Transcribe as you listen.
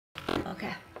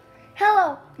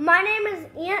Hello, my name is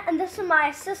Ian, and this is my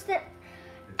assistant,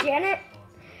 Janet.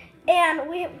 And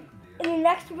in the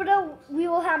next video, we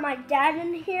will have my dad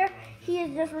in here. He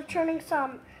is just returning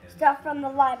some stuff from the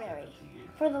library,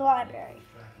 for the library.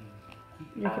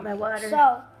 Look at my water.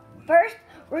 So, first,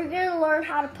 we're going to learn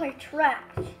how to play trash.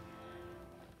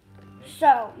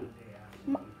 So,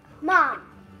 Mom,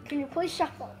 can you please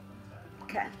shuffle?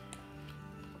 Okay.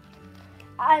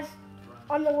 As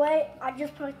on the way, I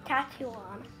just put a tattoo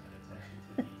on.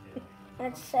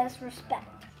 And it says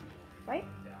respect, right?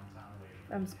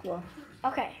 From school.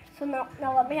 Okay, so now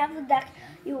let me have the deck.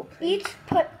 You each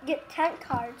get 10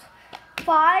 cards.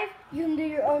 5, you can do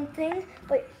your own thing,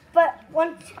 but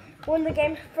when the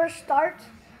game first starts,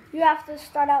 you have to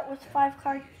start out with 5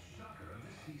 cards.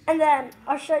 And then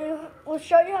we'll show you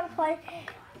how to play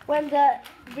when we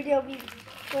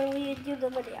do the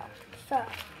video. So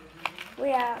we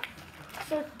have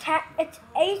it's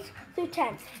 8 through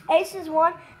 10. Ace is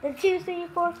 1, then 2, 3,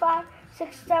 4, 5,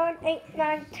 6, 7, 8,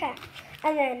 9, 10.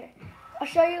 And then I'll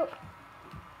show you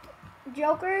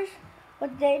jokers,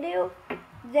 what they do.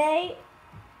 They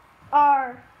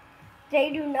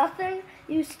do nothing.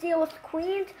 You steal with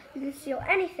queens. You can steal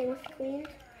anything with queens.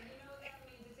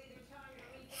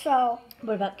 So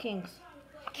What about kings?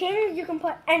 kings you can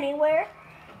put anywhere.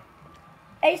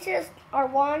 Aces are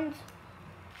ones.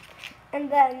 And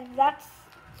then that's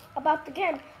about the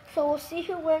game. So we'll see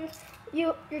who wins.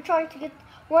 You're trying to get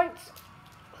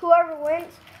whoever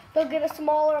wins, they'll get a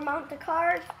smaller amount of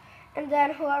cards, and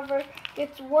then whoever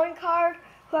gets 1 card,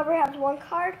 whoever has 1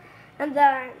 card, and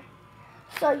then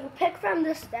so you pick from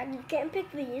this deck. You can't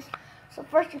pick these. So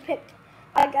first you picked.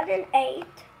 I got an 8.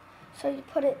 So you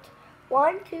put it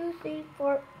 1, 2, 3,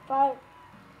 4,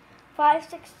 5,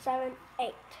 6, 7,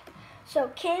 8. So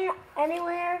king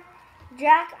anywhere.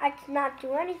 Jack, I cannot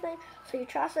do anything, so you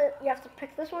trust it. You have to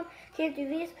pick this one. Can't do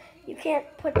these. You can't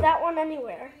put that one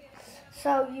anywhere.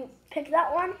 So you pick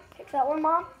that one. Pick that one,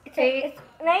 Mom. It's an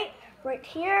 8 right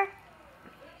here.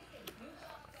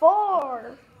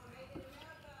 4.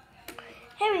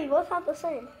 Hey, we both have the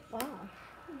same. Wow.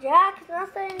 Jack,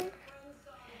 nothing.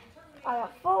 I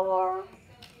got 4.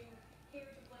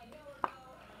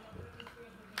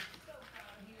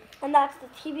 And that's the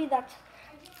TV that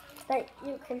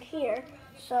you can hear.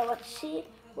 So let's see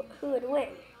who would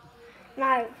win.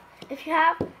 Now, if you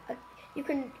have,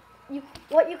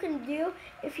 what you can do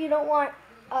if you don't want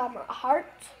a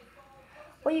heart,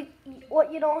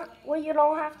 what you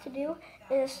don't have to do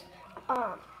is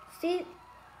see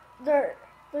they're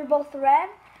both red,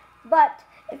 but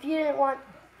if you didn't want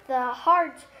the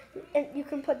hearts, you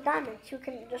can put diamonds. You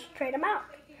can just trade them out.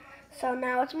 So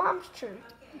now it's Mom's turn.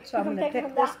 So I'm going to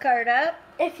pick this card up.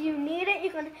 If you need it,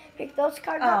 you can pick those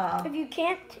cards up. If you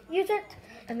can't use it,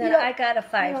 and then I got a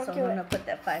 5, so I'm going to put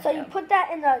that 5 So down. you put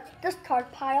that in the discard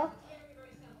pile.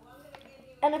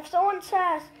 And if someone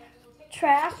says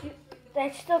trash,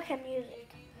 they still can use it.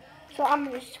 So I'm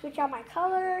going to switch out my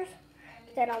colors.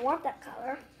 They don't want that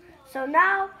color. So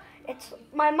now it's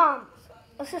my mom's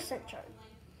assistant turn.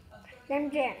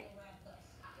 Named Janet.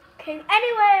 King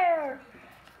anywhere.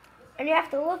 And you have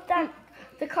to look at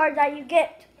the card that you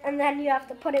get, and then you have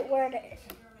to put it where it is.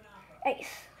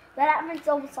 Ace. That happens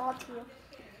almost all to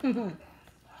you.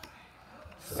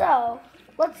 So,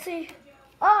 let's see.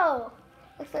 Oh,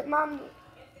 looks like Mom.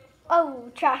 Oh,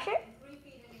 trash it.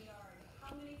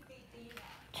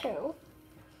 2.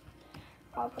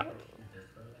 I'll put it.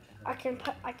 I can do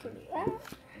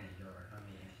that.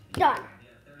 Done.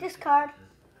 Discard.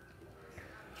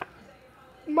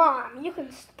 Mom, you can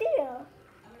steal.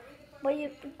 But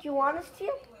do you want to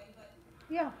steal?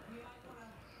 Yeah.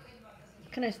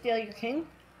 Can I steal your king?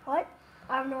 What?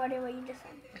 I have no idea what you just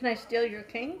said. Can I steal your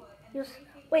king?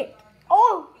 Wait.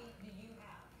 Oh!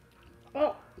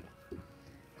 Oh.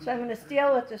 So I'm going to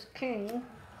steal with this king.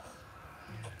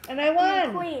 And I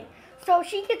won. Queen. So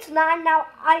she gets 9, now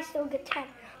I still get 10.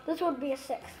 This would be a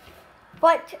 6.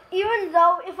 But even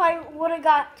though if I would have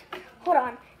got, hold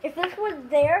on, if this was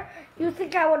there, you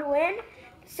think I would win?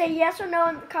 Say yes or no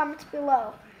in the comments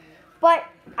below. But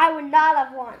I would not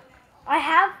have won.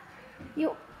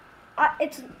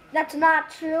 That's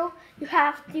not true. You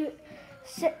have to,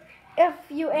 if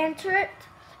you answer it,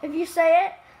 if you say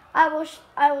it, I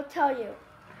will tell you.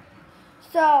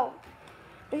 So,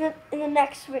 in the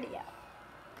next video,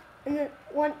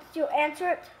 once you answer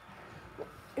it,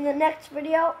 in the next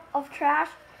video of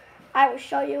trash, I will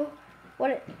show you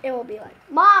what it will be like.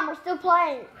 Mom, we're still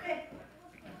playing. Okay.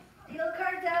 Deal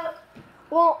cards out.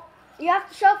 Well, you have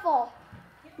to shuffle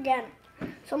again.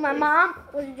 So my mom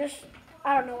was just,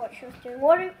 I don't know what she was doing.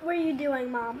 What were you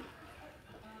doing, Mom?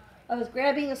 I was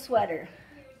grabbing a sweater.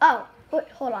 Oh, wait,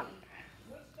 hold on.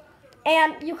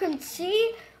 And you can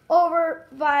see over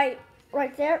by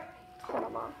right there. Hold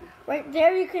on, Mom. Right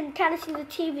there, you can kind of see the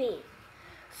TV.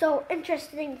 So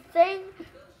interesting thing.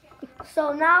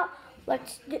 So now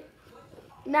let's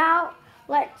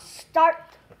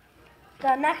start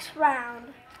the next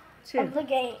round 2, of the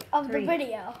game of 3, the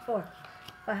video. 4,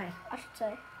 5, I should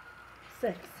say.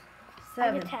 6, I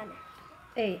 7, get 10.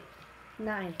 8,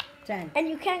 9, 10. And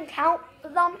you can count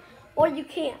them or you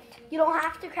can't. You don't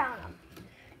have to count them.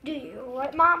 Do you?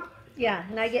 Right, Mom? Yeah,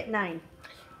 and I get 9.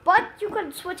 But you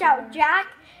can switch out. Jack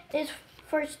is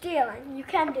for stealing. You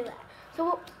can do that.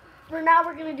 So for now,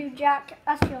 we're going to do Jack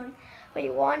as stealing.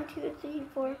 Wait, 1, 2, 3,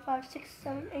 4, 5, 6,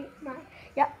 7, 8, 9.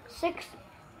 Yep, 6,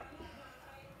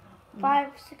 5,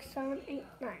 6, 7, 8,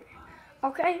 9.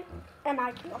 Okay, and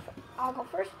I'll go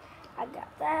first. I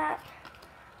got that.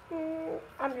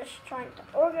 I'm just trying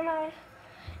to organize.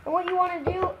 And what you want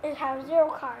to do is have 0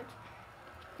 cards.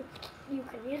 You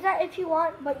can use that if you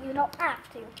want, but you don't have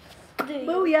to. Do you?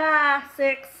 Booyah!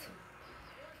 6.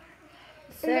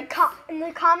 In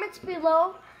the comments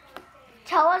below,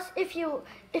 tell us if you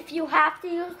have to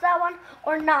use that one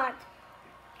or not.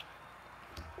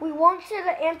 We want you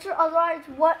to answer. Otherwise,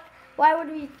 why would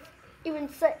we even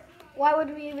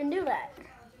do that?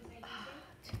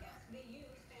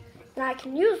 And I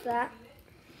can use that.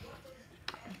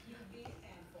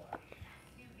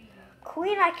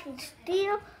 Queen I can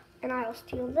steal, and I will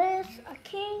steal this. A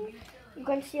king. You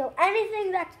can steal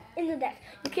anything that's in the deck.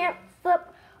 You can't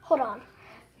flip. Hold on.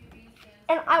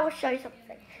 And I will show you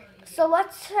something. So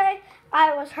let's say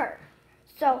I was her.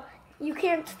 So you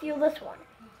can't steal this one.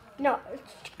 No,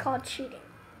 it's called cheating.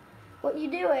 What you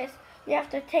do is you have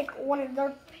to take one of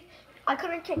those. I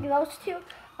couldn't take those 2,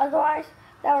 otherwise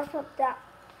that would flip that.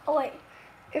 Oh wait,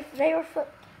 if they were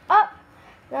flipped up,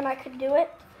 then I could do it.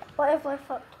 But if I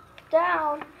flipped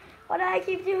down, why do I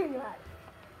keep doing that?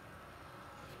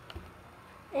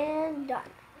 And done.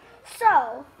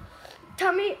 So,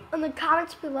 tell me in the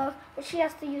comments below if she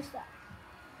has to use that.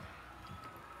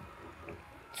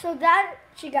 So that,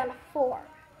 she got a 4.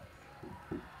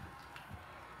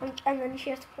 And then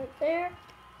she has to put it there.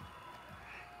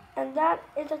 And that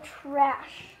is a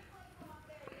trash.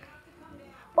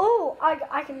 Oh,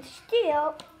 I can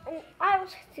steal, and I will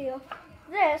steal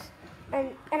this,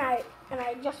 and I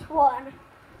just won.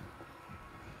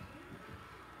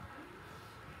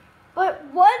 But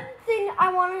one thing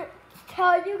I want to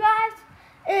tell you guys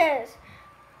is,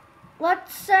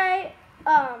 let's say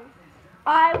I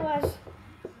was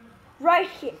right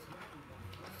here.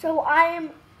 So I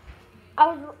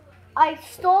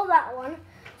stole that one.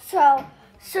 So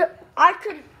I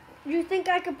could. You think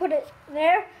I could put it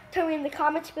there? Tell me in the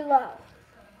comments below.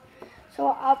 So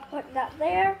I'll put that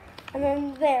there, and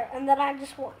then I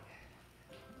just won.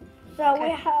 So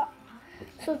Okay.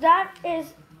 So that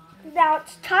is. Now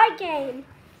it's tie game,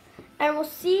 and we'll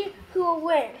see who will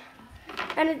win.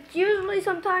 And it's usually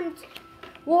sometimes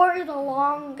war is a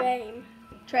long game.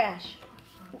 Trash.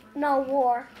 No,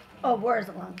 war. Oh, war is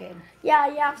a long game. Yeah,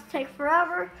 you have to take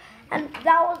forever. And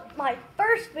that was my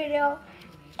first video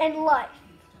in life.